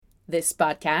This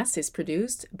podcast is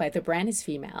produced by The Brand is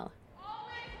Female.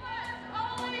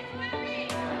 Always with me.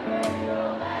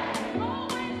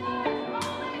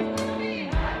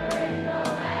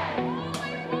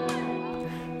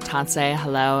 Tanse,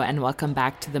 hello, and welcome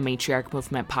back to the Matriarch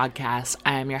Movement podcast.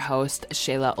 I am your host,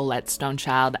 Shayla Olette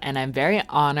Stonechild, and I'm very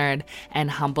honored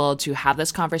and humbled to have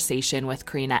this conversation with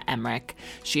Karina Emmerich.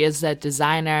 She is a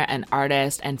designer and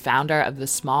artist and founder of the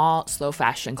small, slow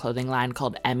fashion clothing line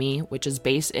called Emmy, which is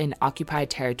based in occupied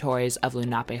territories of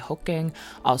Lenape-Hoking,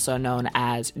 also known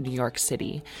as New York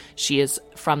City. She is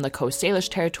from the Coast Salish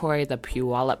territory, the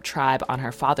Puyallup tribe on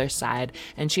her father's side,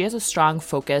 and she has a strong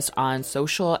focus on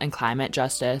social and climate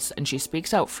justice, and she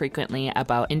speaks out frequently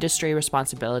about industry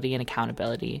responsibility and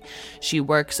accountability. She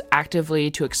works actively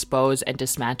to expose and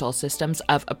dismantle systems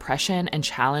of oppression and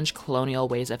challenge colonial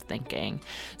ways of thinking.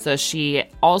 So she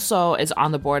also is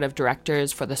on the board of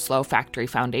directors for the Slow Factory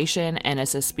Foundation and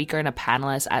is a speaker and a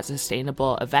panelist at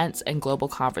sustainable events and global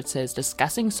conferences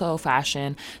discussing slow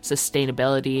fashion,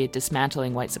 sustainability,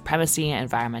 dismantling white supremacy,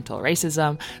 environmental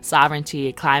racism,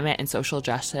 sovereignty, climate and social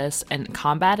justice, and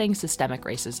combating systemic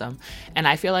racism. And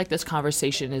I feel like this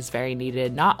conversation is very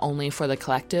needed, not only for the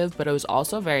collective, but it was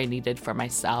also very needed for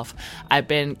myself. I've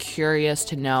been curious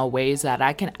to know ways that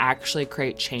I can actually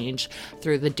create change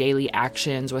through the daily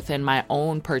actions within my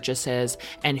own purchases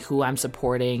and who I'm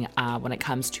supporting when it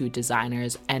comes to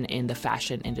designers and in the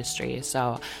fashion industry.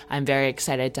 So I'm very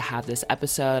excited to have this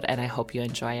episode, and I hope you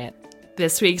enjoy it.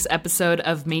 This week's episode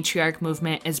of Matriarch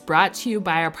Movement is brought to you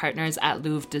by our partners at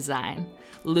Louvre Design.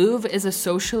 Louvre is a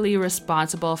socially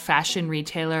responsible fashion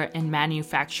retailer and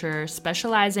manufacturer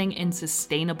specializing in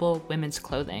sustainable women's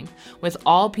clothing, with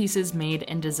all pieces made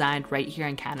and designed right here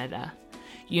in Canada.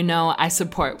 You know, I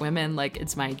support women like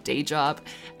it's my day job,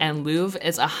 and Louvre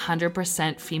is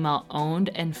 100% female owned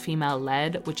and female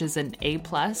led, which is an A+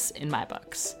 in my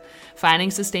books. Finding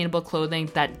sustainable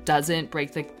clothing that doesn't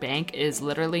break the bank is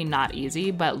literally not easy,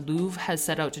 but Louvre has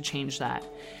set out to change that.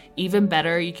 Even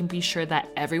better, you can be sure that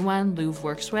everyone Louvre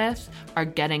works with are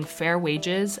getting fair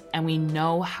wages, and we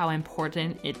know how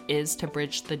important it is to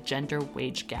bridge the gender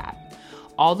wage gap.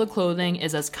 All the clothing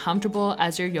is as comfortable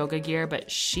as your yoga gear, but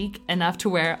chic enough to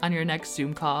wear on your next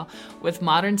Zoom call, with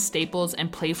modern staples and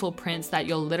playful prints that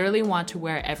you'll literally want to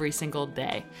wear every single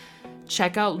day.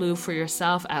 Check out Louvre for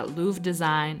yourself at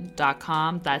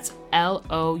louvredesign.com. That's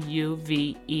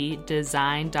LOUVE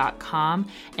design.com,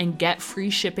 and get free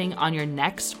shipping on your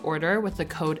next order with the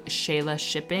code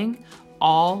ShaylaShipping,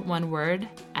 all one word,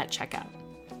 at checkout.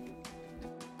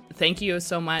 Thank you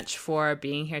so much for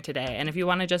being here today. And if you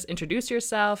want to just introduce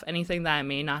yourself, anything that I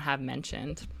may not have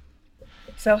mentioned.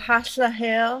 So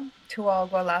Haslahil, Tual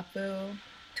Gualapu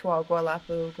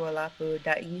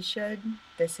Daishad,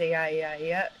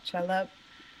 Desayaya Chalap,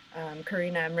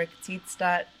 Karina Emmerich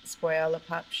Tzitstat, Spoyala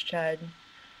Papschad,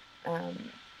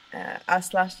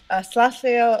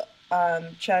 Aslasleo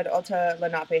Chad Alta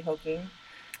Lenape-Hoking.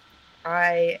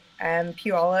 I am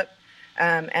Puyallup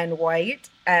and white,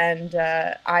 and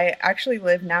I actually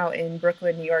live now in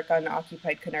Brooklyn, New York, on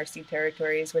occupied Canarsie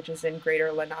territories, which is in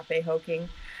greater Lenape-Hoking.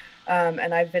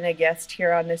 And I've been a guest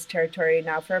here on this territory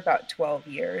now for about 12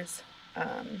 years,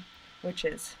 which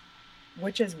is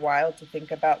wild to think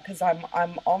about, because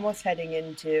I'm almost heading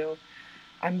into,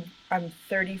 I'm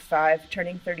 35,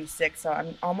 turning 36, so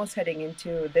I'm almost heading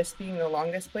into this being the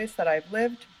longest place that I've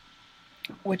lived,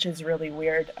 which is really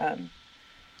weird.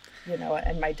 You know,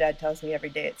 and my dad tells me every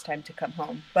day it's time to come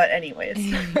home. But anyways.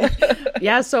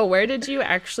 Yeah, so where did you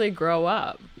actually grow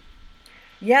up?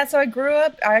 Yeah, so I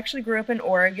actually grew up in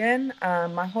Oregon.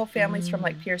 My whole family's from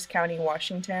like Pierce County,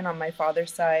 Washington on my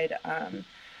father's side.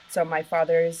 So my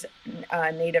father's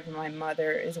Native and my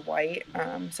mother is white.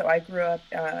 So I grew up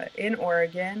in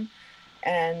Oregon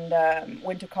and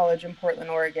went to college in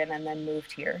Portland, Oregon, and then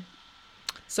moved here.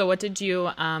 So what did you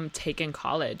take in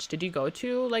college? Did you go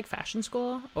to like fashion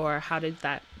school, or how did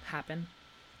that happen?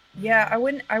 Yeah, I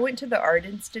went to the Art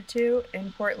Institute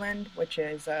in Portland, which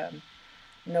is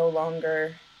no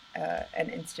longer an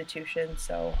institution,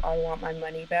 so I want my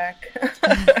money back.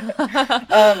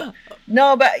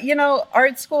 No, but you know,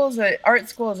 art school is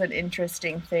an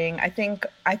interesting thing. I think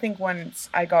once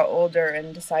I got older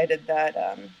and decided that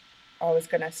I was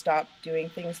going to stop doing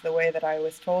things the way that I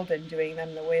was told and doing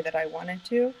them the way that I wanted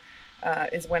to,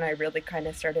 is when I really kind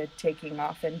of started taking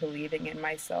off and believing in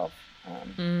myself.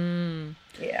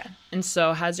 Yeah. And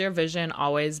so has your vision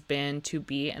always been to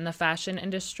be in the fashion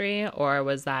industry, or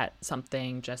was that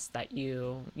something just that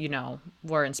you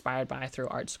were inspired by through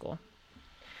art school?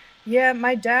 Yeah,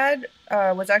 my dad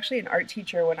was actually an art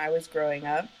teacher when I was growing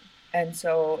up. And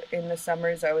so in the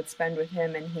summers I would spend with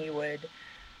him, and he would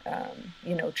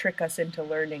trick us into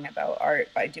learning about art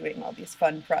by doing all these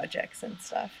fun projects and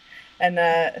stuff.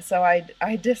 And so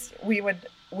I just we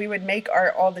would make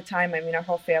art all the time. I mean, our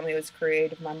whole family was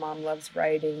creative. My mom loves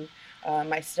writing.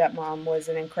 My stepmom was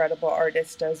an incredible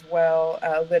artist as well,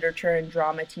 literature and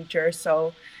drama teacher.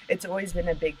 So it's always been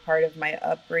a big part of my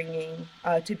upbringing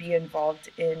to be involved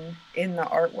in the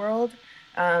art world.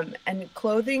 And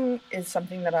clothing is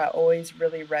something that I always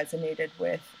really resonated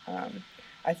with.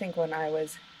 I think when I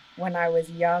was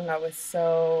young, I was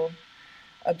so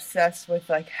obsessed with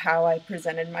like how I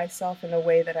presented myself in the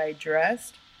way that I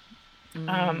dressed.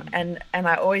 And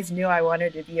I always knew I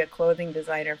wanted to be a clothing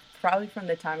designer, probably from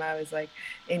the time I was like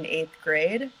in 8th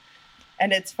grade.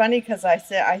 And it's funny because I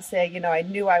say, I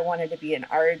knew I wanted to be an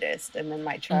artist. And then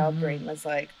my child brain was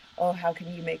like, oh, how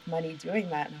can you make money doing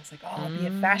that? And I was like, oh, I'll be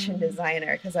a fashion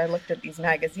designer, because I looked at these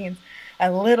magazines.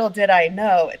 And little did I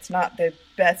know it's not the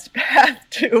best path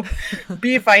to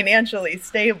be financially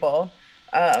stable.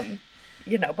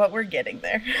 But we're getting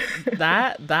there.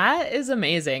 That is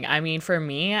amazing. I mean, for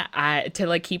me, to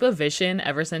like keep a vision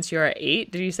ever since you were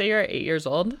 8. Did you say you're 8 years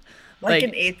old? Like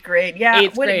in 8th grade. Yeah.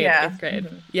 8th grade. Yeah. 8th grade.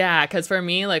 Mm-hmm. Yeah. Because for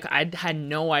me, like I had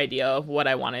no idea of what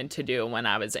I wanted to do when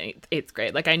I was in 8th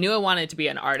grade. Like I knew I wanted to be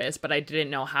an artist, but I didn't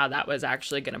know how that was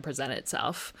actually going to present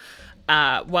itself.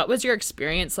 What was your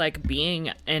experience like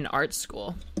being in art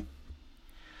school?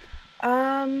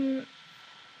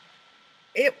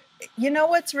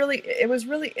 It was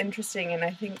really interesting, and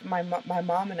I think my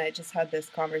mom and I just had this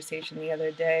conversation the other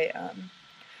day.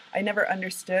 I never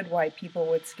understood why people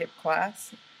would skip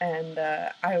class, and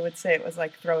I would say it was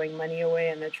like throwing money away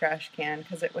in the trash can,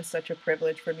 because it was such a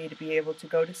privilege for me to be able to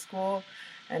go to school,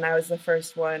 and I was the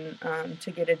first one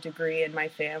to get a degree in my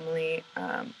family,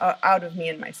 out of me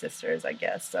and my sisters, I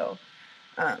guess. So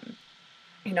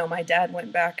my dad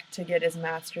went back to get his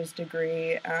master's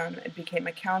degree, became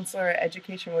a counselor.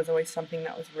 Education was always something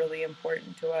that was really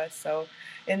important to us. So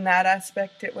in that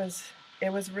aspect, it was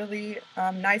really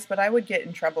nice, but I would get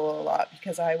in trouble a lot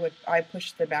because I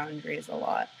pushed the boundaries a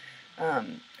lot.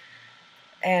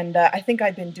 And I think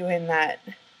I've been doing that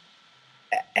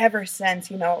ever since.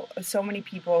 So many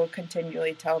people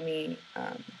continually tell me,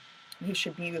 you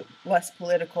should be less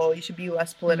political,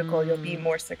 you'll be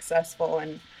more successful.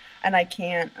 And I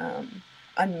can't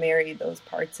unmarry those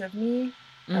parts of me.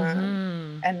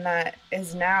 And that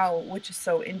is now, which is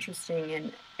so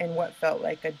interesting, in what felt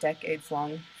like a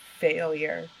decades-long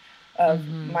failure of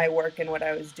my work and what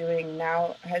I was doing,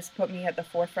 now has put me at the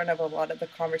forefront of a lot of the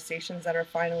conversations that are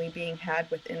finally being had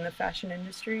within the fashion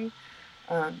industry.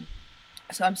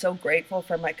 So I'm so grateful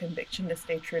for my conviction to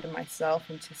stay true to myself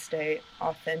and to stay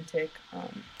authentic.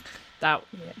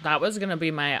 That was going to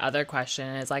be my other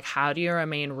question, is like, how do you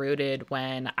remain rooted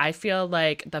when I feel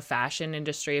like the fashion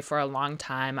industry for a long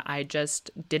time, I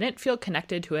just didn't feel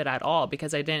connected to it at all,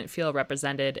 because I didn't feel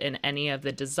represented in any of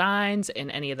the designs, in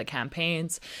any of the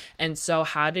campaigns. And so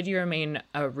how did you remain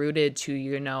rooted to,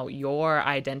 your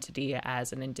identity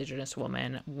as an Indigenous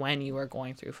woman when you were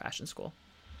going through fashion school?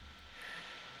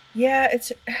 Yeah,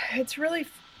 it's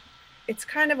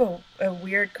kind of a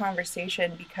weird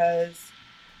conversation, because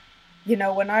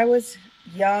when I was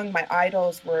young, my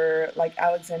idols were like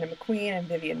Alexander McQueen and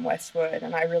Vivienne Westwood,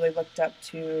 and I really looked up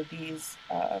to these,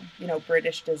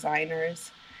 British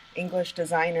designers, English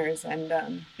designers,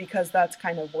 and because that's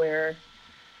kind of where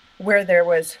there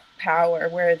was power,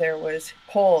 where there was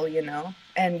pull,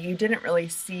 and you didn't really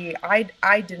see.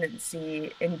 I didn't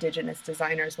see Indigenous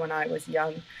designers when I was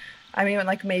young. I mean,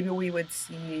 like maybe we would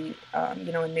see,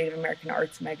 in Native American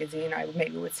Arts magazine, I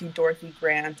maybe would see Dorothy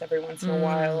Grant every once in a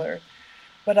while,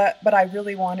 but I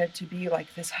really wanted to be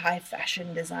like this high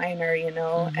fashion designer,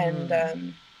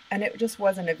 and it just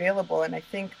wasn't available. And I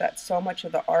think that so much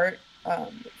of the art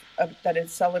that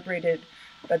is celebrated,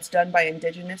 that's done by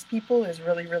Indigenous people, is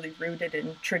really, really rooted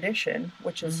in tradition,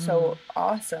 which is so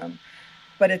awesome.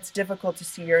 But it's difficult to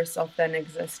see yourself then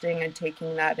existing and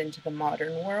taking that into the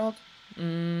modern world.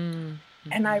 And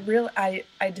I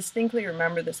distinctly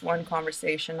remember this one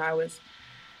conversation. I was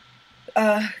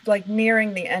like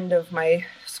nearing the end of my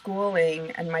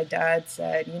schooling, and my dad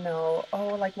said,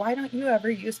 why don't you ever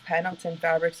use Pendleton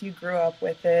fabrics? You grew up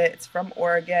with it. It's from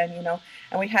Oregon,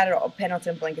 and we had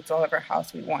Pendleton blankets all over our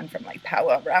house. We won from like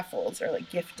powwow raffles or like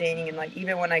gifting. And like,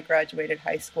 even when I graduated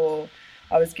high school,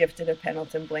 I was gifted a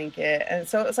Pendleton blanket. And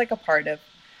so it was like a part of,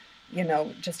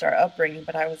 just our upbringing.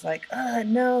 But I was like,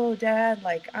 no, Dad,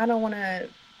 like, I don't want to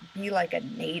be like a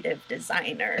native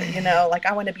designer, like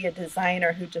I want to be a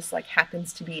designer who just like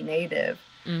happens to be native.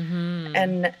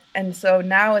 And so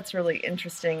now it's really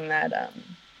interesting that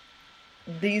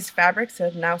these fabrics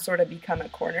have now sort of become a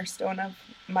cornerstone of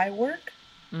my work.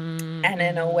 And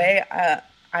in a way,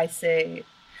 I say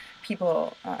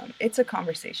people, it's a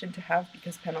conversation to have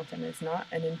because Pendleton is not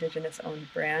an Indigenous owned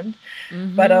brand.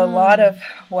 But a lot of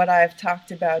what I've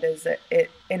talked about is that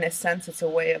in a sense, it's a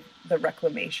way of the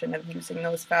reclamation of using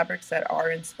those fabrics that are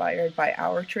inspired by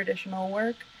our traditional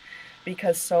work,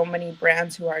 because so many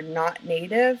brands who are not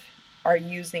native are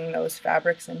using those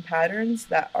fabrics and patterns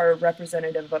that are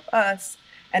representative of us.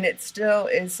 And it still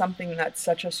is something that's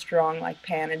such a strong, like,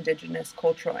 pan-Indigenous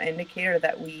cultural indicator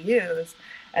that we use,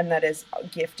 and that is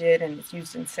gifted and it's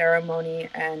used in ceremony.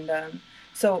 And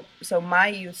so my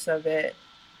use of it,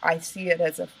 I see it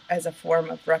as a form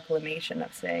of reclamation,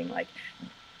 of saying, like,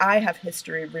 I have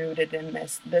history rooted in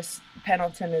this. This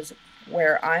Pendleton is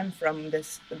where I'm from.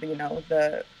 This, you know,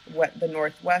 the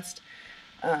Northwest.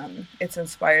 It's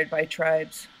inspired by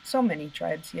tribes, so many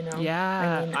tribes, you know.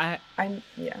 Yeah, I mean,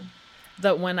 yeah.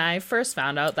 That when I first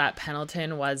found out that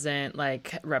Pendleton wasn't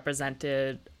like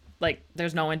represented, like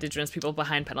there's no Indigenous people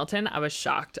behind Pendleton, I was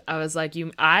shocked. I was like,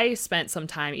 I spent some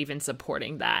time even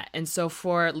supporting that. And so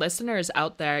for listeners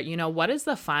out there, you know, what is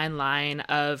the fine line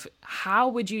of how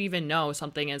would you even know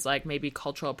something is like maybe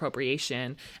cultural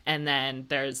appropriation, and then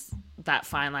there's that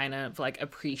fine line of like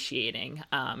appreciating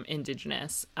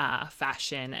Indigenous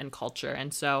fashion and culture.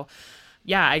 And so,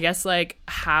 yeah, I guess like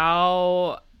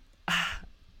how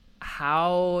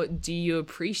do you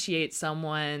appreciate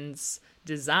someone's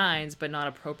designs but not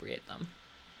appropriate them?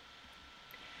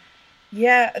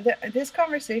 Yeah, this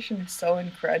conversation is so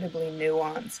incredibly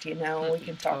nuanced, you know. We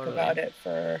can talk Totally. about it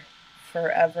for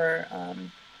forever.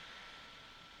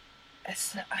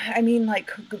 I mean,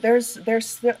 like, there's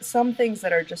some things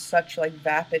that are just such like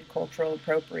vapid cultural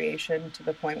appropriation to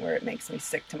the point where it makes me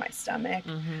sick to my stomach.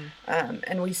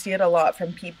 And we see it a lot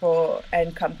from people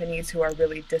and companies who are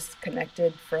really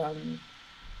disconnected from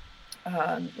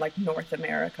like North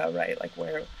America, right? Like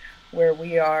where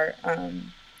we are.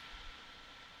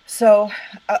 So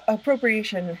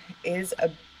appropriation is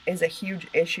a huge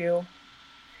issue.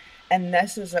 And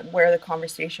this is where the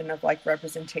conversation of like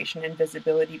representation and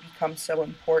visibility becomes so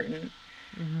important.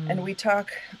 And we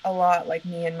talk a lot, like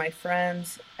me and my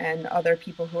friends and other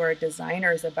people who are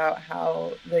designers, about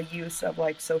how the use of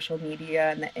like social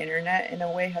media and the internet in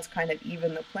a way has kind of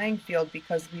evened the playing field,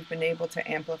 because we've been able to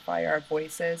amplify our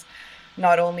voices,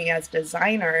 not only as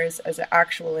designers, as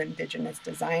actual Indigenous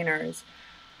designers,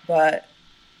 but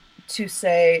to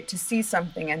see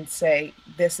something and say,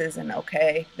 this isn't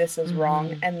okay, this is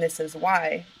wrong, and this is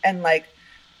why. And like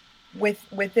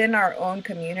within our own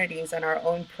communities and our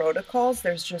own protocols,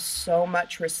 there's just so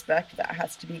much respect that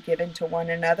has to be given to one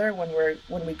another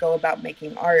when we go about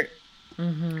making art.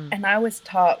 And I was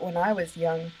taught when I was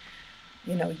young,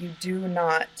 you know, you do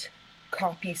not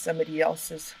copy somebody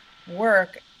else's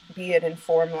work, be it in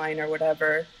form line or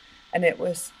whatever. And it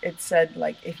said,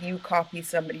 like, if you copy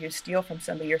somebody, you steal from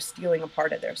somebody, you're stealing a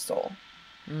part of their soul.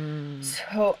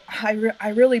 So I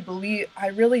really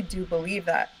do believe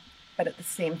that. But at the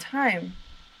same time,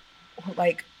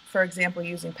 like, for example,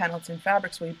 using Pendleton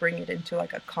fabrics, we bring it into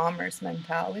like a commerce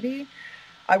mentality.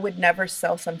 I would never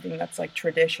sell something that's like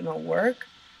traditional work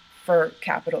for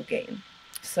capital gain.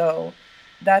 So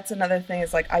that's another thing,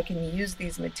 is like, I can use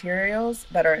these materials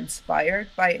that are inspired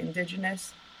by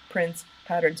Indigenous prints,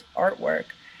 patterns, artwork,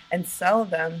 and sell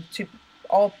them to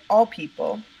all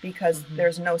people, because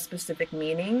there's no specific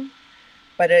meaning.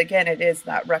 But again, it is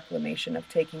that reclamation of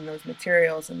taking those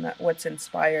materials and that what's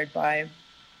inspired by,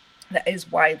 that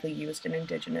is widely used in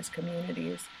Indigenous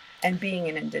communities, and being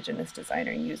an Indigenous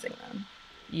designer and using them.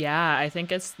 Yeah, I think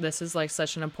this is like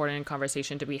such an important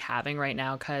conversation to be having right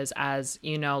now, because as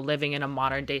you know, living in a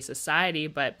modern day society,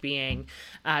 but being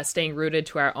staying rooted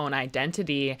to our own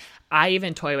identity, I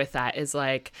even toy with that, is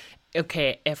like,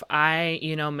 okay, if I,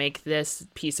 you know, make this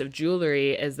piece of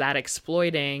jewelry, is that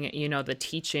exploiting, you know, the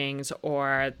teachings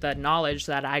or the knowledge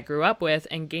that I grew up with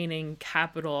and gaining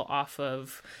capital off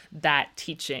of that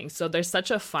teaching? So there's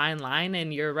such a fine line,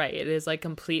 and you're right, it is like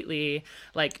completely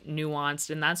like nuanced.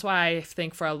 And that's why I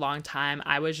think for a long time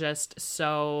I was just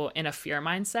so in a fear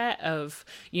mindset of,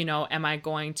 you know, am I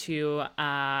going to,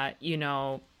 you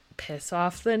know, piss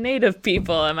off the native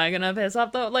people? Am I gonna piss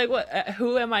off the, like, what,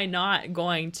 who am I not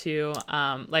going to,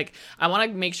 like, I want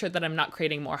to make sure that I'm not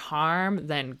creating more harm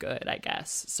than good, I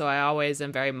guess. So I always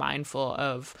am very mindful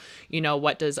of, you know,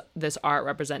 what does this art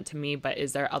represent to me, but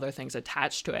is there other things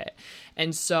attached to it?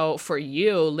 And so for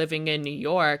you, living in New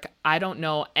York, I don't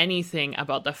know anything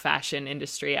about the fashion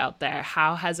industry out there.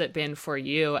 How has it been for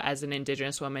you as an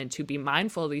Indigenous woman to be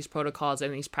mindful of these protocols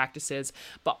and these practices,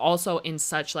 but also in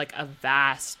such like a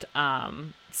vast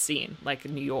scene like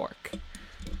New York?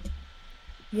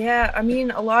 Yeah, I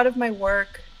mean, a lot of my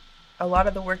work a lot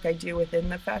of the work I do within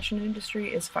the fashion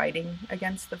industry is fighting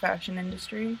against the fashion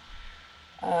industry.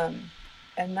 And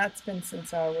that's been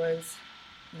since I was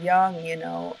young, you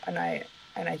know, and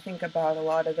I think about a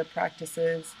lot of the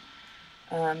practices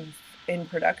in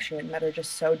production that are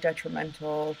just so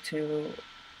detrimental to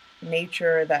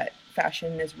nature, that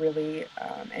fashion is really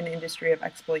an industry of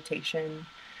exploitation.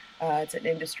 It's an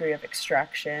industry of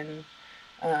extraction,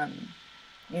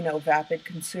 you know, vapid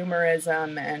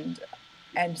consumerism,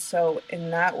 and so in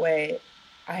that way,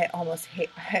 I almost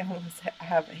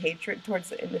have a hatred towards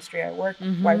the industry I work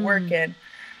in,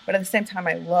 but at the same time,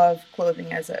 I love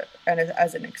clothing as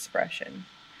an expression,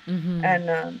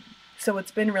 and so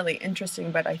it's been really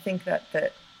interesting. But I think that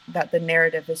the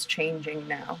narrative is changing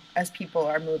now as people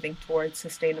are moving towards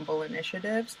sustainable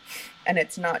initiatives, and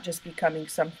it's not just becoming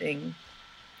something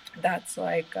that's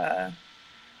like a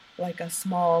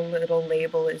small little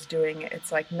label is doing it.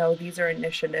 It's like, no, these are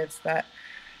initiatives that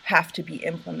have to be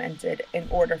implemented in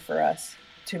order for us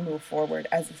to move forward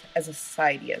as a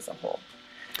society as a whole.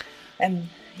 And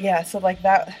yeah, so like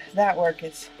that work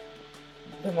is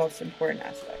the most important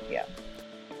aspect. Yeah.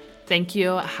 Thank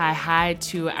you, hi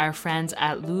to our friends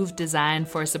at Louvre Design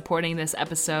for supporting this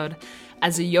episode.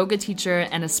 As a yoga teacher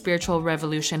and a spiritual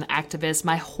revolution activist,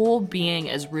 my whole being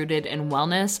is rooted in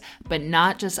wellness, but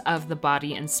not just of the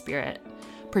body and spirit.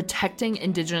 Protecting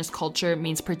Indigenous culture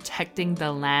means protecting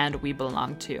the land we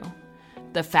belong to.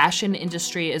 The fashion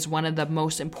industry is one of the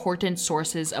most important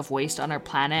sources of waste on our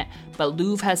planet, but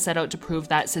Louvre has set out to prove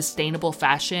that sustainable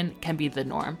fashion can be the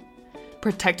norm.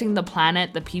 Protecting the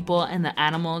planet, the people, and the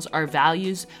animals are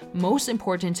values most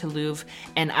important to Louvre,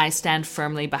 and I stand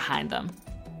firmly behind them.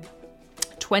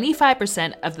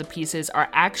 25% of the pieces are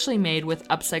actually made with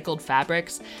upcycled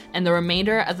fabrics, and the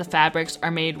remainder of the fabrics are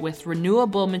made with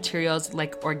renewable materials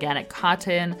like organic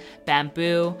cotton,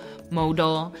 bamboo,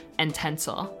 modal, and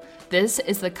tencel. This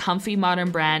is the comfy modern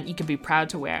brand you can be proud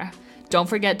to wear. Don't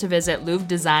forget to visit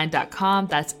louvedesign.com,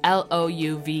 that's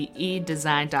L-O-U-V-E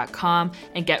design.com,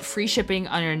 and get free shipping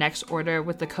on your next order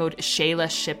with the code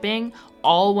ShaylaShipping,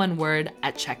 all one word,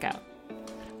 at checkout.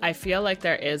 I feel like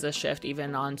there is a shift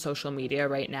even on social media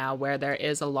right now where there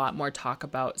is a lot more talk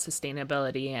about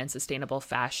sustainability and sustainable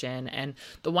fashion. And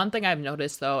the one thing I've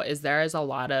noticed, though, is there is a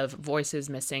lot of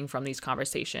voices missing from these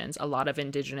conversations. A lot of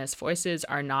Indigenous voices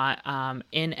are not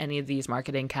in any of these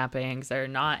marketing campaigns. They're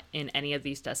not in any of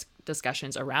these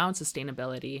discussions around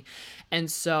sustainability. And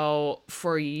so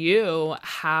for you,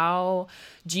 how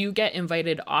do you get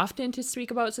invited often to speak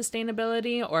about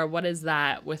sustainability, or what is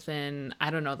that within,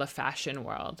 I don't know, the fashion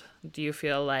world? Do you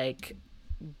feel like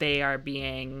they are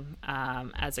being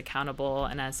as accountable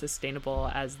and as sustainable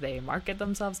as they market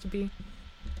themselves to be?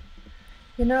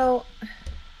 You know,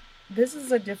 this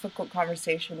is a difficult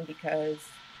conversation because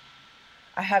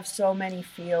I have so many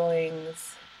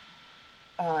feelings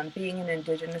being an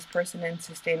Indigenous person in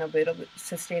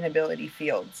sustainability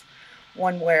fields.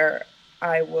 One where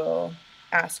I will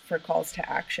ask for calls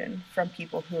to action from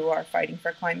people who are fighting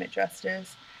for climate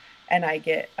justice, and I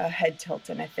get a head tilt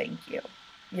and a thank you,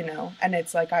 you know? And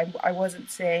it's like, I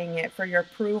wasn't saying it for your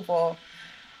approval.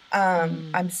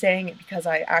 I'm saying it because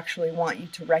I actually want you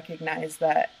to recognize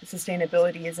that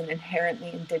sustainability is an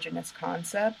inherently Indigenous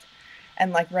concept.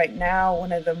 And like right now,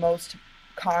 one of the most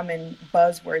common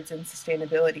buzzwords in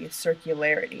sustainability is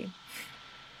circularity.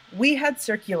 We had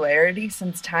circularity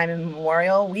since time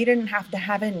immemorial. We didn't have to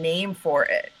have a name for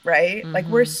it, right? Like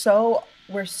we're so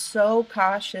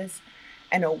cautious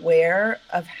and aware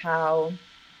of how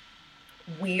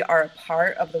we are a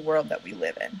part of the world that we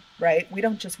live in, right? We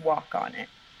don't just walk on it.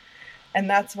 And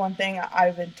that's one thing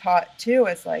I've been taught too,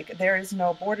 is like there is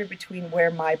no border between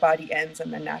where my body ends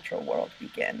and the natural world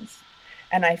begins.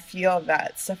 And I feel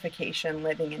that suffocation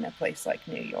living in a place like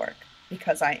New York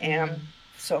because I am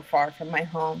so far from my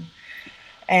home.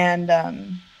 And,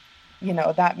 you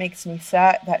know, that makes me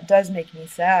sad. That does make me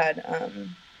sad.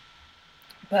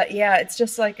 But yeah, it's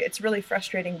just like, it's really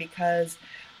frustrating because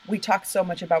we talk so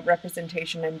much about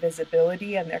representation and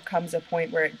visibility, and there comes a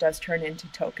point where it does turn into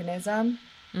tokenism.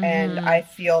 And I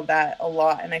feel that a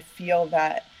lot. And I feel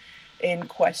that in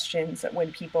questions that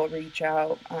when people reach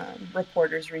out,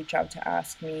 reporters reach out to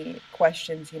ask me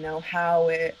questions, you know, how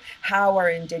are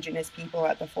Indigenous people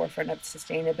at the forefront of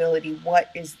sustainability?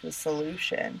 What is the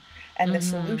solution? And the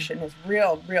solution is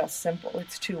real simple.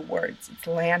 It's 2 words. It's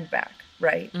land back,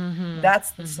 right? That's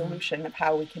the solution of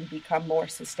how we can become more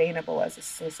sustainable as a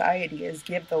society, is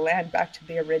give the land back to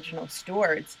the original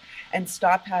stewards and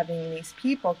stop having these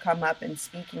people come up and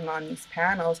speaking on these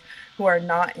panels who are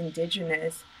not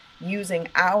Indigenous, using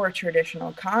our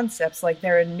traditional concepts like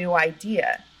they're a new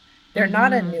idea. They're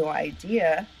not a new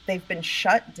idea. They've been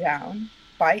shut down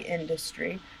by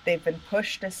industry. They've been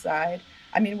pushed aside.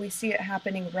 I mean, we see it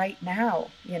happening right now,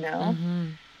 you know?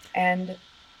 And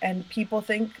people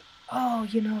think, oh,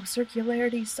 you know,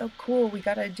 circularity is so cool. We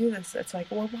got to do this. It's like,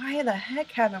 well, why the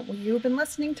heck haven't you been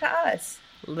listening to us?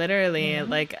 Literally,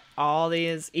 like all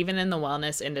these, even in the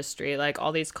wellness industry, like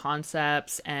all these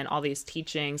concepts and all these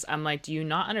teachings, I'm like, do you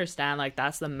not understand? Like,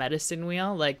 that's the medicine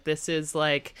wheel. Like, this is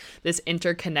like, this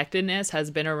interconnectedness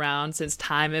has been around since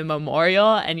time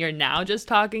immemorial, and you're now just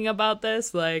talking about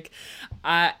this. Like,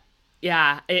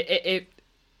 yeah,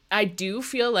 I do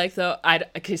feel like though,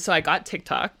 so I got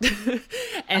TikTok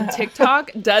and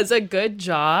TikTok does a good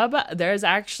job. There's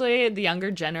actually the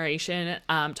younger generation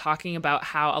talking about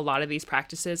how a lot of these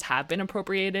practices have been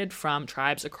appropriated from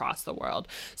tribes across the world.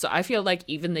 So I feel like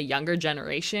even the younger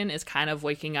generation is kind of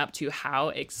waking up to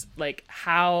how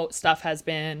how stuff has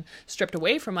been stripped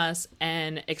away from us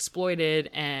and exploited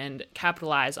and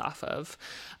capitalized off of.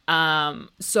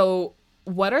 So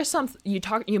what are some,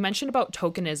 you mentioned about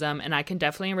tokenism, and I can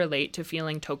definitely relate to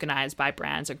feeling tokenized by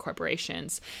brands and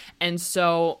corporations. And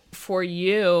so for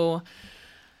you,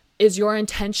 is your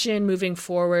intention moving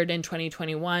forward in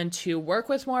 2021 to work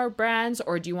with more brands,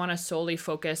 or do you want to solely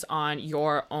focus on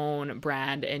your own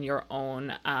brand and your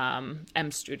own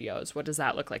M Studios? What does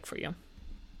that look like for you?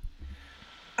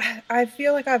 I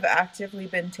feel like I've actively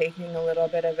been taking a little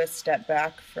bit of a step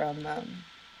back from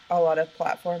a lot of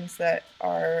platforms that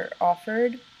are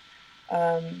offered.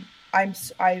 I'm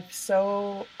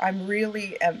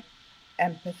really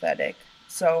empathetic,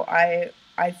 so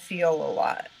I feel a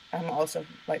lot. I'm also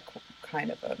like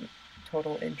kind of a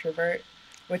total introvert,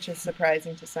 which is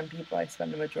surprising to some people. I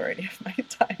spend the majority of my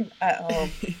time at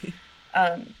home,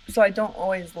 so I don't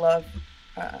always love,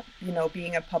 you know,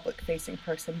 being a public-facing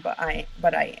person, but I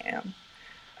am.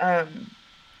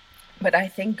 But I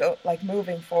think like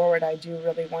moving forward, I do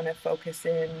really want to focus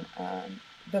in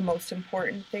the most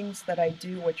important things that I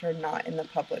do, which are not in the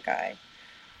public eye,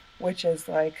 which is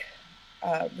like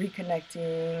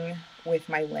reconnecting with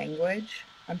my language.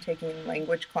 I'm taking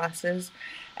language classes,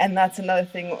 and that's another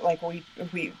thing. Like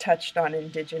we touched on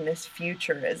Indigenous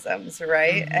futurisms,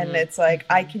 right? And it's like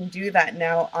I can do that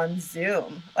now on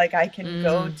Zoom. Like I can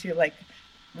go to like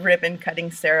ribbon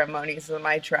cutting ceremonies with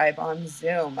my tribe on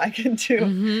Zoom. I can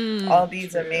do all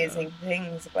these amazing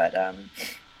things, but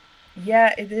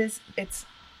yeah, it's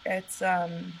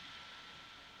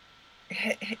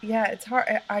yeah, it's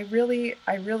hard. I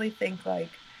really think like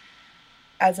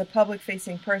as a public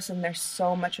facing person, there's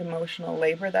so much emotional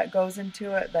labor that goes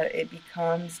into it that it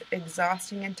becomes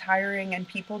exhausting and tiring, and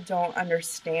people don't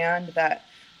understand that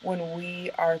when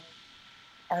we are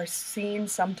seen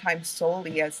sometimes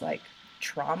solely as like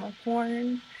trauma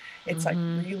porn, it's like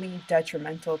really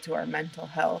detrimental to our mental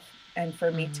health. And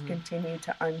for me to continue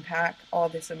to unpack all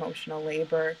this emotional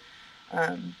labor,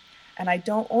 and I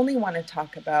don't only want to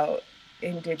talk about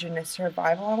Indigenous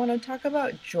survival, I want to talk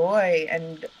about joy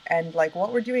and like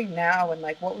what we're doing now and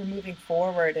like what we're moving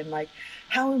forward, and like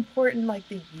how important like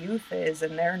the youth is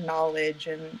and their knowledge,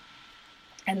 and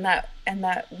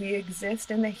that we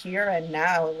exist in the here and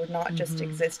now. We're not just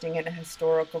existing in a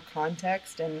historical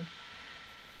context. And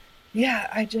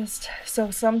yeah,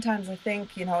 so sometimes I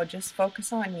think, you know, just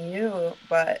focus on you,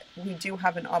 but we do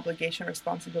have an obligation,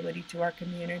 responsibility to our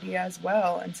community as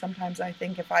well. And sometimes I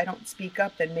think if I don't speak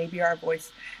up, then maybe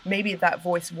that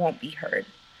voice won't be heard.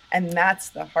 And that's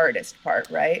the hardest part,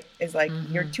 right? Is like,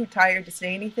 you're too tired to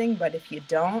say anything, but if you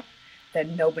don't,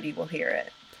 then nobody will hear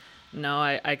it. No,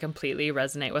 I completely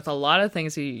resonate with a lot of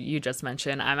things you just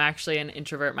mentioned. I'm actually an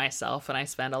introvert myself, and I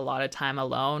spend a lot of time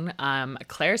alone. I'm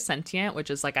clairsentient, which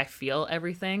is like I feel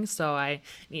everything. So I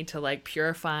need to like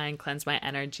purify and cleanse my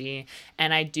energy.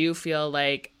 And I do feel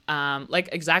like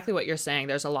exactly what you're saying.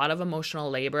 There's a lot of emotional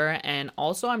labor. And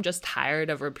also I'm just tired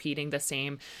of repeating the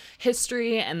same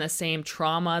history and the same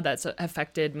trauma that's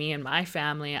affected me and my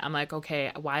family. I'm like,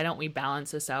 okay, why don't we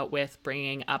balance this out with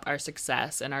bringing up our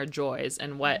success and our joys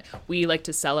and what we like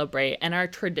to celebrate, and our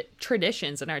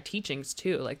traditions and our teachings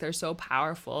too. Like they're so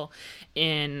powerful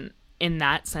in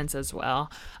that sense as well.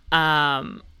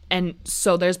 And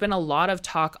so there's been a lot of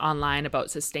talk online about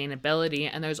sustainability,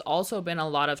 and there's also been a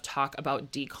lot of talk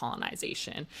about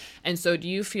decolonization. And so do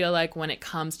you feel like when it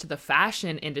comes to the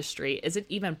fashion industry, is it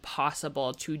even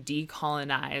possible to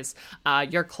decolonize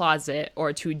your closet,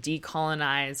 or to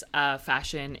decolonize a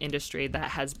fashion industry that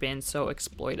has been so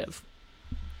exploitive?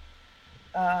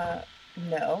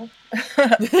 No.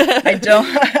 I don't.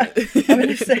 I'm going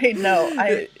to say no.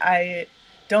 I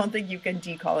don't think you can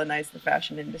decolonize the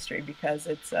fashion industry because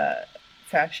it's a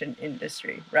fashion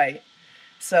industry, right?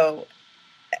 So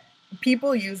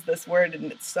people use this word,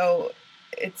 and it's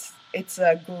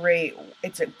a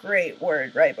great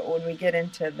word, right? But when we get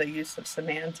into the use of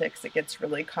semantics, it gets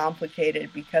really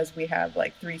complicated because we have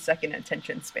like 3-second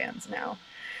attention spans now,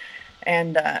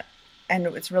 and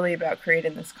it's really about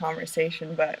creating this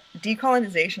conversation. But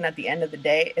decolonization at the end of the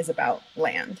day is about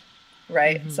land,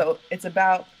 right? So it's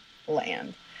about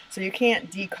land. So you can't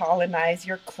decolonize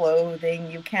your clothing.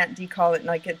 You can't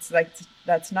decolonize, like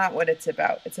that's not what it's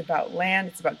about. It's about land.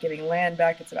 It's about getting land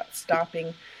back. It's about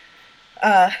stopping,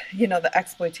 the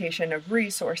exploitation of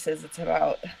resources. It's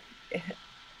about,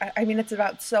 I mean, it's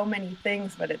about so many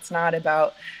things, but it's not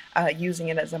about using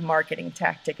it as a marketing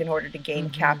tactic in order to gain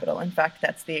capital. In fact,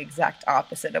 that's the exact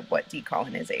opposite of what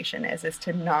decolonization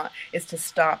is to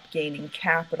stop gaining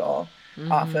capital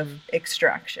off of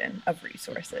extraction of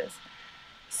resources.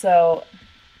 So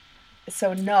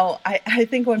no, I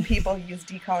think when people use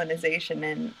decolonization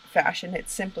in fashion,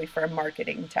 it's simply for a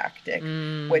marketing tactic,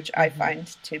 which I find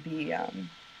to be,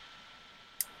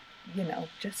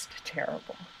 just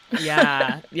terrible.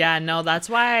 Yeah, no, that's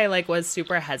why I was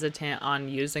super hesitant on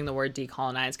using the word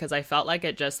decolonize, because I felt like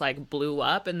it just blew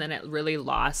up, and then it really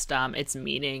lost its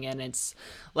meaning and its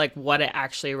what it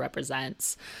actually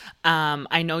represents.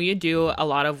 I know you do a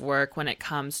lot of work when it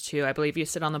comes to, I believe you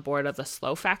sit on the board of the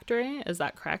Slow Factory, is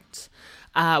that correct?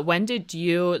 How did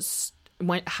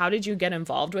you get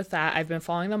involved with that? I've been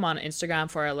following them on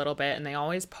Instagram for a little bit, and they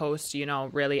always post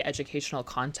really educational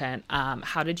content.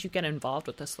 How did you get involved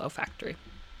with the Slow Factory?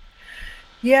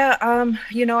 Yeah,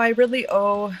 I really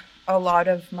owe a lot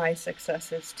of my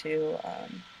successes to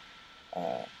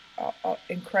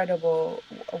incredible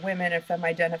women and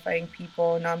femme-identifying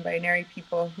people, non-binary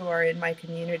people who are in my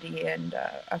community, and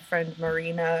a friend,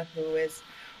 Marina, who is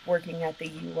working at the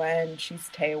UN. She's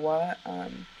Tewa.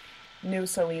 Knew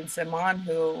Celine Simon,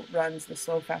 who runs the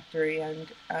Slow Factory,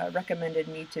 and recommended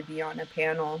me to be on a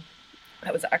panel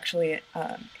that was actually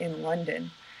in London.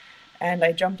 And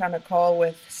I jumped on a call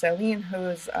with Celine,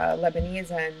 who's Lebanese,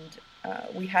 and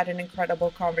we had an incredible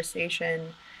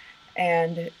conversation.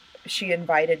 And she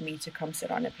invited me to come sit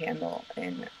on a panel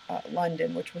in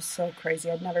London, which was so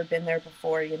crazy. I'd never been there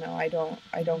before. I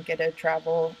don't get to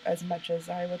travel as much as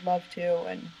I would love to,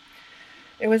 and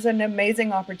it was an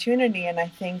amazing opportunity. And I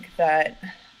think that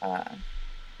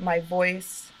my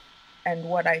voice and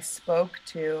what I spoke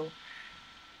to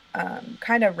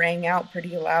kind of rang out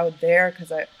pretty loud there,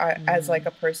 because I as a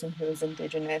person who is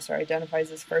Indigenous or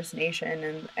identifies as First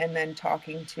Nation, and then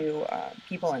talking to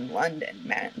people in London,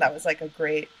 man, that was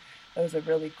a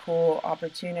really cool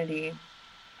opportunity.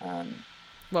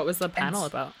 What was the panel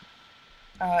about?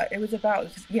 It was about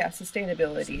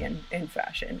sustainability in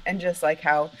fashion, and just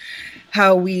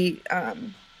how we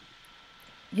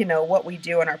what we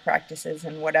do in our practices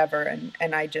and whatever,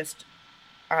 and I just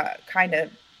kind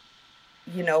of,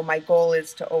 my goal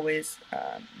is to always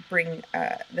bring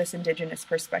this Indigenous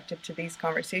perspective to these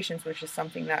conversations, which is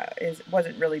something that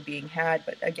wasn't really being had.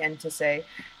 But again, to say,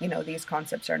 these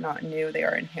concepts are not new; they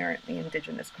are inherently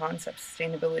Indigenous concepts.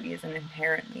 Sustainability is an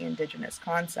inherently Indigenous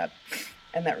concept,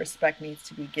 and that respect needs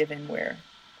to be given where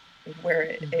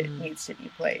it needs to be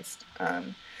placed.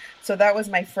 So that was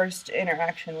my first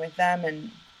interaction with them,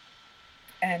 and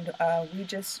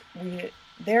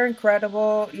they're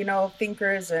incredible,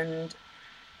 thinkers,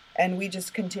 and we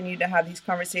just continue to have these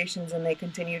conversations, and they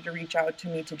continue to reach out to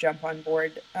me to jump on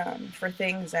board for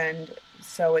things. And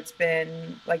so it's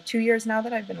been 2 years now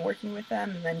that I've been working with them,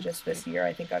 and then just this year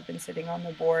I think I've been sitting on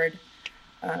the board.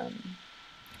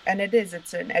 And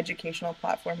it's an educational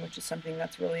platform, which is something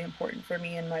that's really important for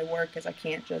me in my work, because I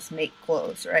can't just make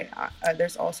clothes, right?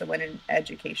 There's also an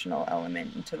educational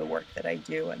element into the work that I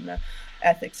do, and the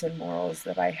ethics and morals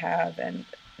that I have, and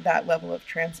that level of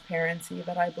transparency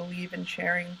that I believe in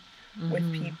sharing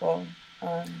with people.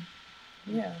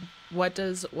 What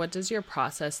does your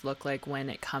process look like when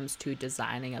it comes to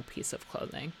designing a piece of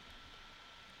clothing?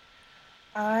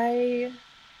 I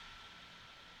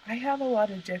have a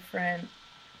lot of different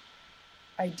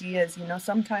ideas.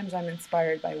 Sometimes I'm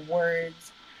inspired by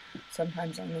words.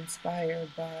 Sometimes I'm inspired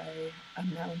by a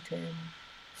mountain.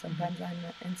 Sometimes I'm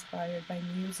inspired by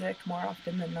music. More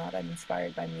often than not, I'm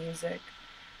inspired by music.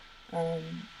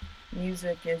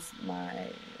 Music is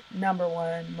my number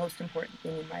one most important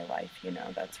thing in my life.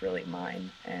 That's really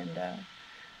mine. And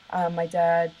my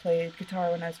dad played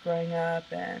guitar when I was growing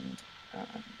up, and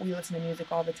we listen to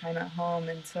music all the time at home.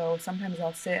 And so sometimes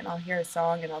I'll sit and I'll hear a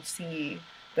song, and I'll see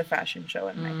the fashion show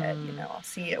in my head. I'll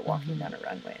see it walking down a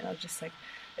runway, and I'll just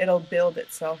it'll build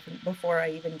itself, and before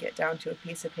I even get down to a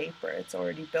piece of paper, it's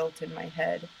already built in my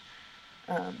head.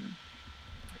 And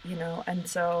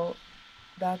so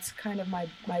that's kind of my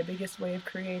biggest way of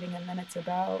creating. And then it's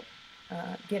about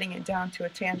getting it down to a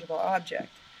tangible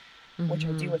object, which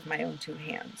I do with my own two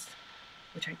hands,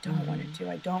 which I don't want to do.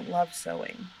 I don't love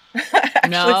sewing.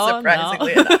 Actually,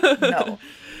 surprisingly enough,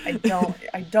 no,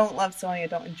 I don't love sewing. I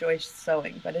don't enjoy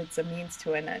sewing, but it's a means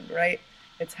to an end, right?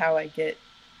 It's how I get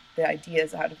the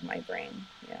ideas out of my brain.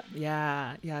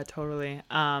 Yeah, totally.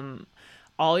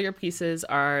 All your pieces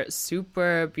are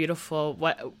super beautiful.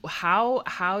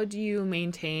 How do you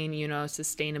maintain,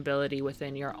 sustainability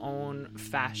within your own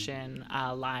fashion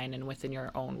line and within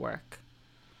your own work?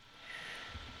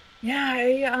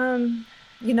 Yeah,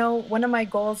 one of my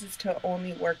goals is to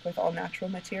only work with all natural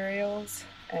materials,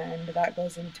 and that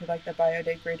goes into like the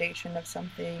biodegradation of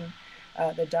something,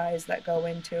 the dyes that go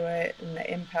into it, and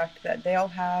the impact that they'll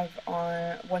have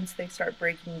on once they start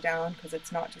breaking down, because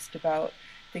it's not just about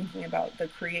thinking about the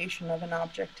creation of an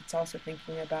object, it's also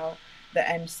thinking about the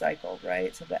end cycle,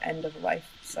 right? So the end of life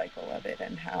cycle of it,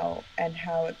 and how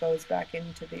it goes back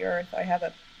into the earth. I have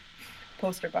a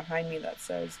poster behind me that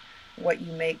says what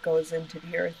you make goes into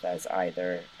the earth as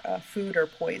either food or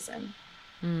poison.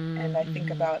 And I think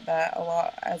about that a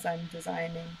lot as I'm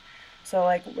designing. So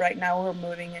like right now we're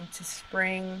moving into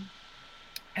spring,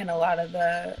 and a lot of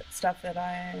the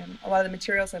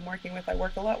materials I'm working with, I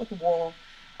work a lot with wool.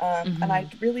 And I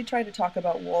really try to talk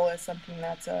about wool as something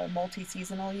that's a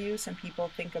multi-seasonal use, and people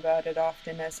think about it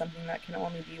often as something that can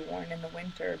only be worn in the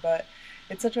winter, but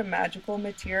it's such a magical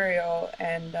material,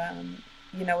 and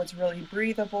it's really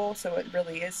breathable, so it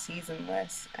really is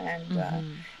seasonless. And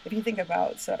if you think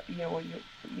about, you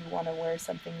want to wear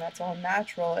something that's all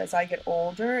natural. As I get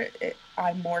older,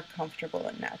 I'm more comfortable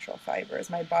in natural fibers.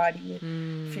 My body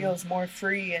feels more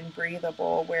free and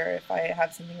breathable, where if I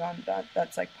have something on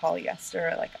that's like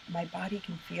polyester, like my body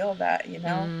can feel that,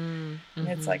 and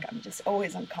it's like I'm just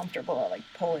always uncomfortable like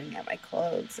pulling at my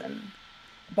clothes.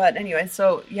 But anyway,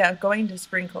 so yeah, going to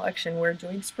spring collection, we're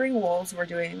doing spring wools. We're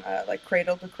doing like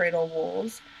cradle to cradle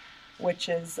wools, which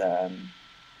is,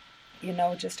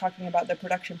 just talking about the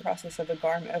production process of the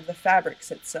garment, of the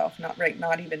fabrics itself,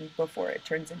 not even before it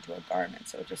turns into a garment.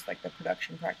 So just like the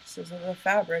production practices of the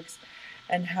fabrics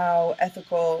and how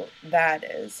ethical that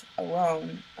is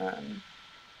alone. I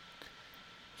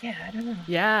don't know.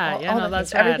 Yeah,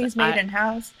 that's right. Everything's made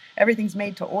in-house. Everything's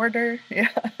made to order. Yeah.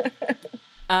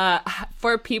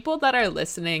 For people that are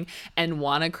listening and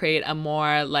want to create a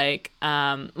more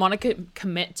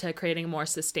commit to creating a more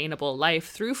sustainable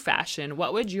life through fashion,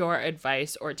 what would your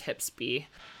advice or tips be?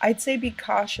 I'd say be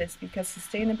cautious, because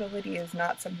sustainability is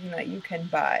not something that you can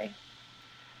buy,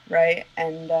 right?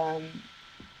 And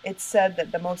it's said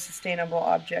that the most sustainable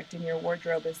object in your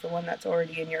wardrobe is the one that's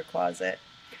already in your closet.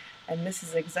 And this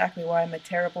is exactly why I'm a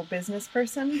terrible business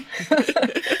person,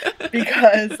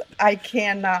 because I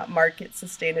cannot market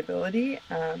sustainability.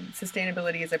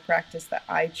 Sustainability is a practice that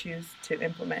I choose to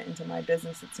implement into my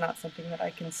business. It's not something that I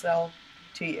can sell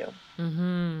to you.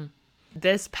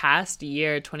 This past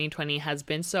year, 2020, has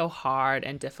been so hard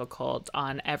and difficult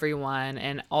on everyone,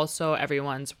 and also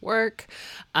everyone's work.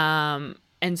 And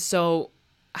so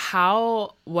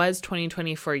how was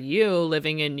 2020 for you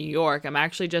living in New York? I'm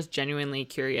actually just genuinely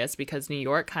curious, because New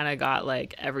York kind of got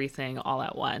like everything all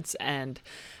at once. And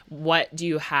what do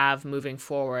you have moving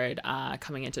forward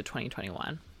coming into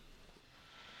 2021?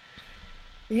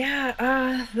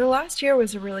 Yeah, the last year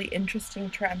was a really interesting,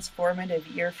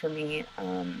 transformative year for me.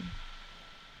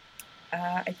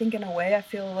 I think in a way I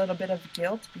feel a little bit of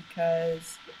guilt,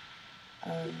 because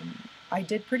I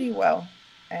did pretty well.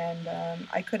 And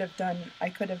I could have been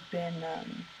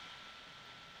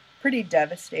pretty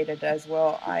devastated as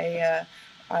well.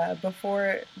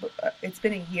 It's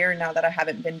been a year now that I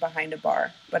haven't been behind a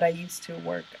bar, but I used to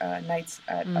work nights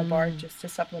at a bar just to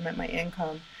supplement my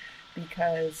income,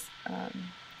 because,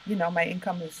 my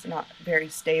income is not very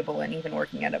stable. And even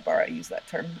working at a bar, I use that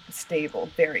term stable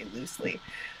very loosely.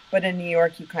 But in New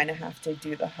York, you kind of have to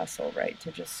do the hustle, right, to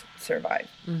just survive.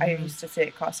 I used to say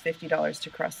it costs $50 to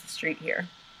cross the street here.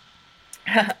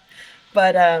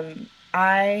 But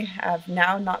I have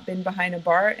now not been behind a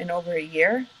bar in over a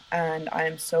year, and I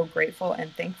am so grateful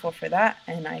and thankful for that.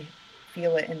 And I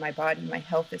feel it in my body. My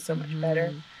health is so much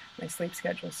better. My sleep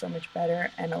schedule is so much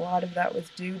better. And a lot of that was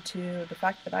due to the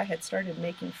fact that I had started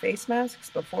making face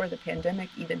masks before the pandemic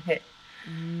even hit,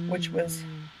 which was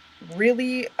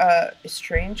really a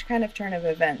strange kind of turn of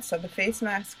events. So the face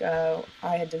mask I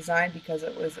had designed because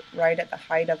it was right at the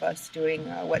height of us doing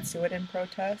Wet'suwet'en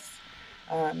protests.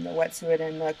 The Wet'suwet'en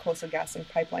and the Coastal GasLink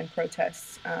pipeline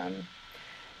protests.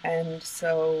 And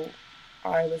so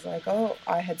I was like,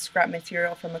 I had scrap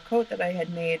material from a coat that I had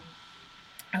made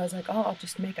I was like, oh, I'll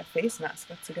just make a face mask.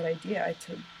 That's a good idea. I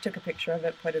took a picture of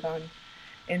it, put it on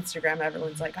Instagram.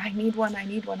 Everyone's like, I need one, I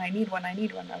need one, I need one, I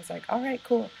need one. I was like, all right,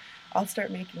 cool. I'll start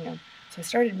making them. So I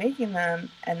started making them,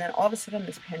 and then all of a sudden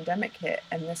this pandemic hit,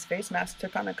 and this face mask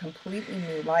took on a completely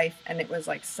new life, and it was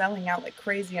like selling out like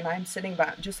crazy, and I'm sitting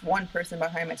by just one person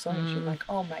behind my sewing machine like,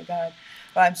 oh my God.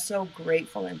 But I'm so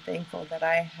grateful and thankful that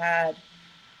I had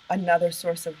another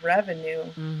source of revenue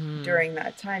during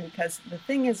that time, because the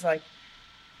thing is, like,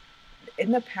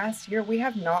 in the past year, we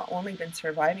have not only been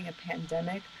surviving a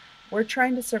pandemic, we're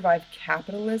trying to survive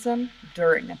capitalism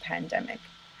during a pandemic.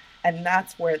 And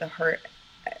that's where the hurt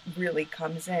really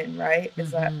comes in, right?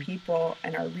 Is that people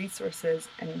and our resources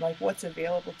and like what's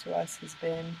available to us has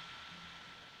been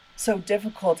so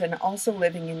difficult. And also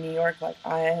living in New York, like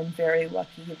I am very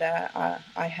lucky that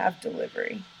I have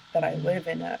delivery, that I live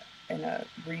in a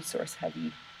resource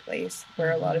heavy place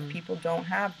where a lot of people don't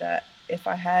have that. If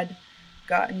I had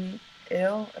gotten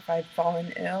ill, if I'd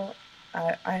fallen ill,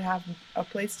 I have a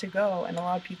place to go, and a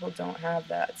lot of people don't have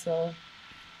that. So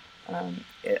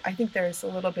I think there's a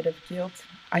little bit of guilt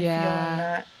I feel in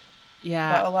that,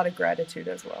 but a lot of gratitude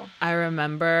as well. I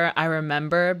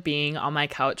remember being on my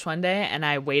couch one day, and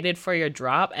I waited for your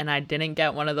drop, and I didn't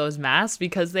get one of those masks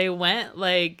because they went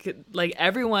like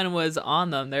everyone was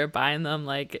on them. They're buying them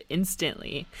like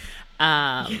instantly.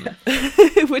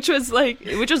 Which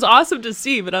was awesome to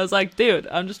see, but I was like, dude,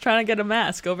 I'm just trying to get a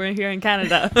mask over here in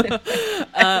Canada.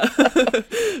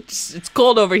 It's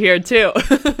cold over here too.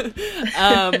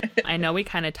 I know we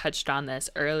kind of touched on this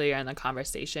earlier in the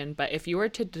conversation, but if you were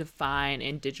to define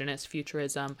Indigenous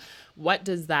futurism, what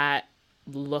does that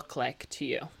look like to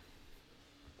you?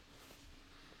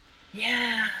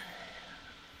 Yeah.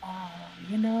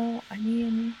 Oh, I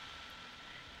mean,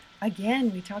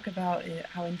 again, we talk about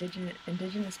how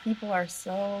indigenous people are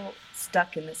so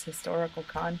stuck in this historical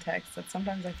context that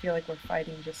sometimes I feel like we're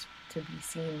fighting just to be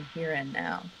seen here and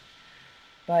now.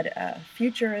 But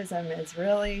futurism is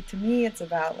really, to me, it's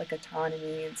about like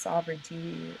autonomy and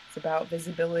sovereignty. It's about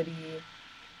visibility.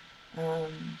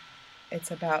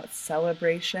 It's about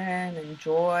celebration and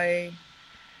joy.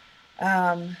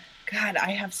 God,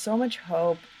 I have so much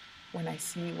hope when I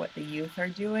see what the youth are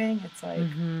doing. It's like,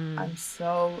 I'm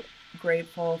so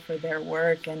grateful for their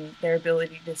work and their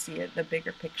ability to see it, the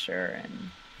bigger picture,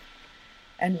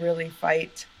 and really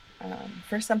fight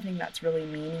for something that's really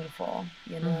meaningful,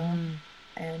 and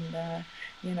and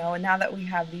now that we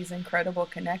have these incredible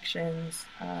connections,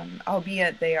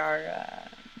 albeit they are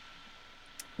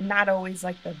not always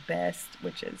like the best,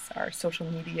 which is our social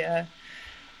media.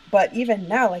 But even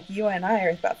now, like you and I are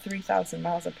about 3,000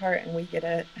 miles apart, and we get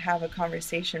to have a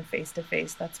conversation face to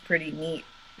face. That's pretty neat.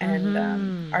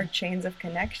 And our chains of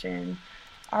connection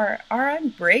are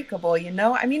unbreakable,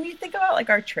 I mean, you think about like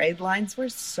our trade lines, we're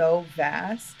so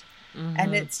vast.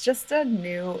 And it's just a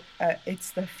new,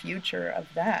 it's the future of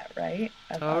that, right?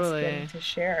 Of us getting to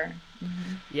share.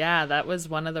 Yeah, that was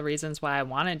one of the reasons why I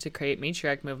wanted to create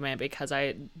Matriarch Movement, because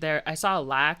I saw a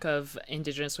lack of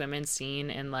Indigenous women seen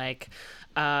in like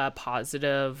a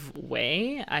positive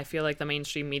way. I feel like the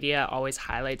mainstream media always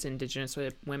highlights Indigenous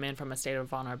women from a state of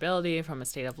vulnerability, from a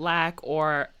state of lack,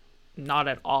 or not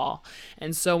at all.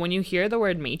 And so when you hear the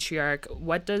word matriarch,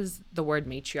 what does the word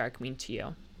matriarch mean to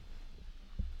you?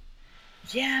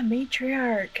 Yeah,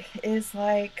 matriarch is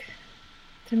like,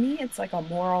 to me, it's like a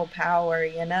moral power,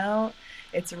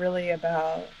 It's really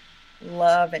about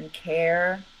love and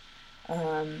care.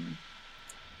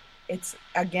 It's,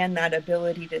 again, that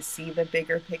ability to see the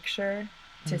bigger picture,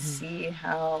 to see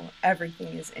how everything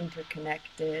is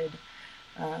interconnected,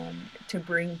 to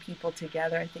bring people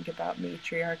together. I think about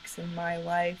matriarchs in my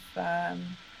life.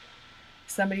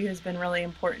 Somebody who's been really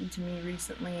important to me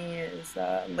recently is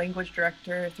a language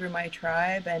director through my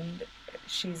tribe, and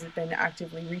she's been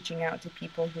actively reaching out to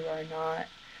people who are not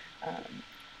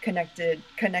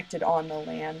connected on the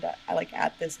land, like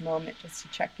at this moment, just to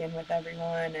check in with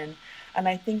everyone. And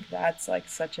I think that's like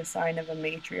such a sign of a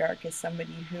matriarch, is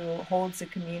somebody who holds the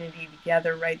community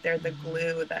together, right there, the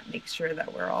glue that makes sure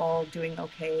that we're all doing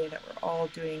okay, that we're all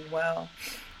doing well.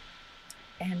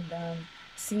 And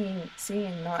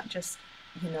seeing not just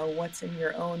what's in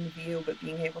your own view, but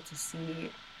being able to see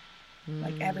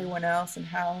like everyone else and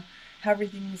how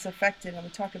everything is affected. And we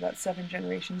talk about 7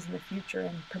 generations in the future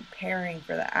and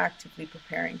actively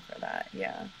preparing for that.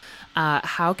 Yeah.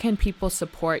 How can people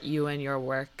support you and your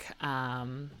work?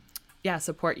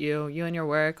 Support you and your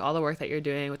work, all the work that you're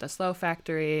doing with the Slow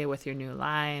Factory, with your new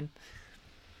line.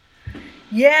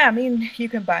 Yeah, I mean, you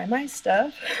can buy my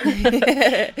stuff.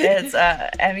 It's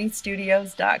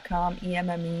emmestudios.com,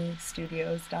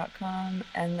 emmestudios.com.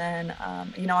 And then,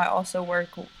 I also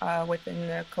work within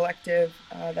the collective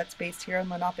that's based here in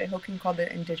Lenapehoking called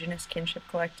the Indigenous Kinship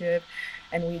Collective.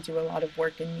 And we do a lot of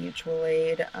work in mutual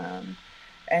aid.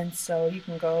 And so you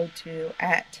can go to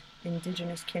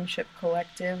 @Indigenous Kinship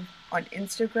Collective on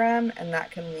Instagram, and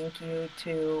that can link you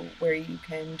to where you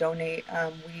can donate.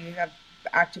 We have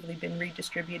actively been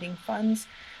redistributing funds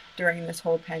during this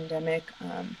whole pandemic,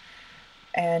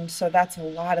 and so that's a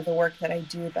lot of the work that I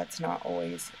do. That's not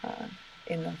always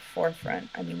in the forefront.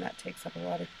 I mean, that takes up a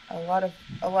lot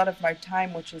of my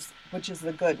time, which is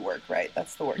the good work, right?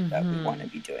 That's the work that we want to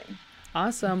be doing.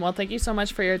 Awesome. Well, thank you so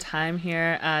much for your time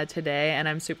here today. And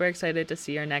I'm super excited to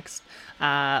see your next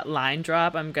line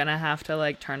drop. I'm going to have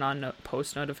to turn on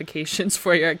post notifications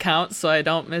for your account so I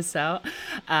don't miss out.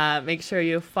 Make sure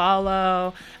you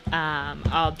follow.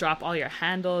 I'll drop all your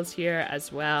handles here as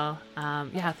well.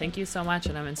 Thank you so much.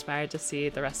 And I'm inspired to see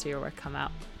the rest of your work come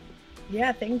out.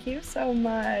 Yeah, thank you so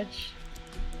much.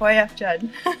 Hoyaf Judd.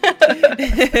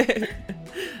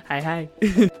 Hi.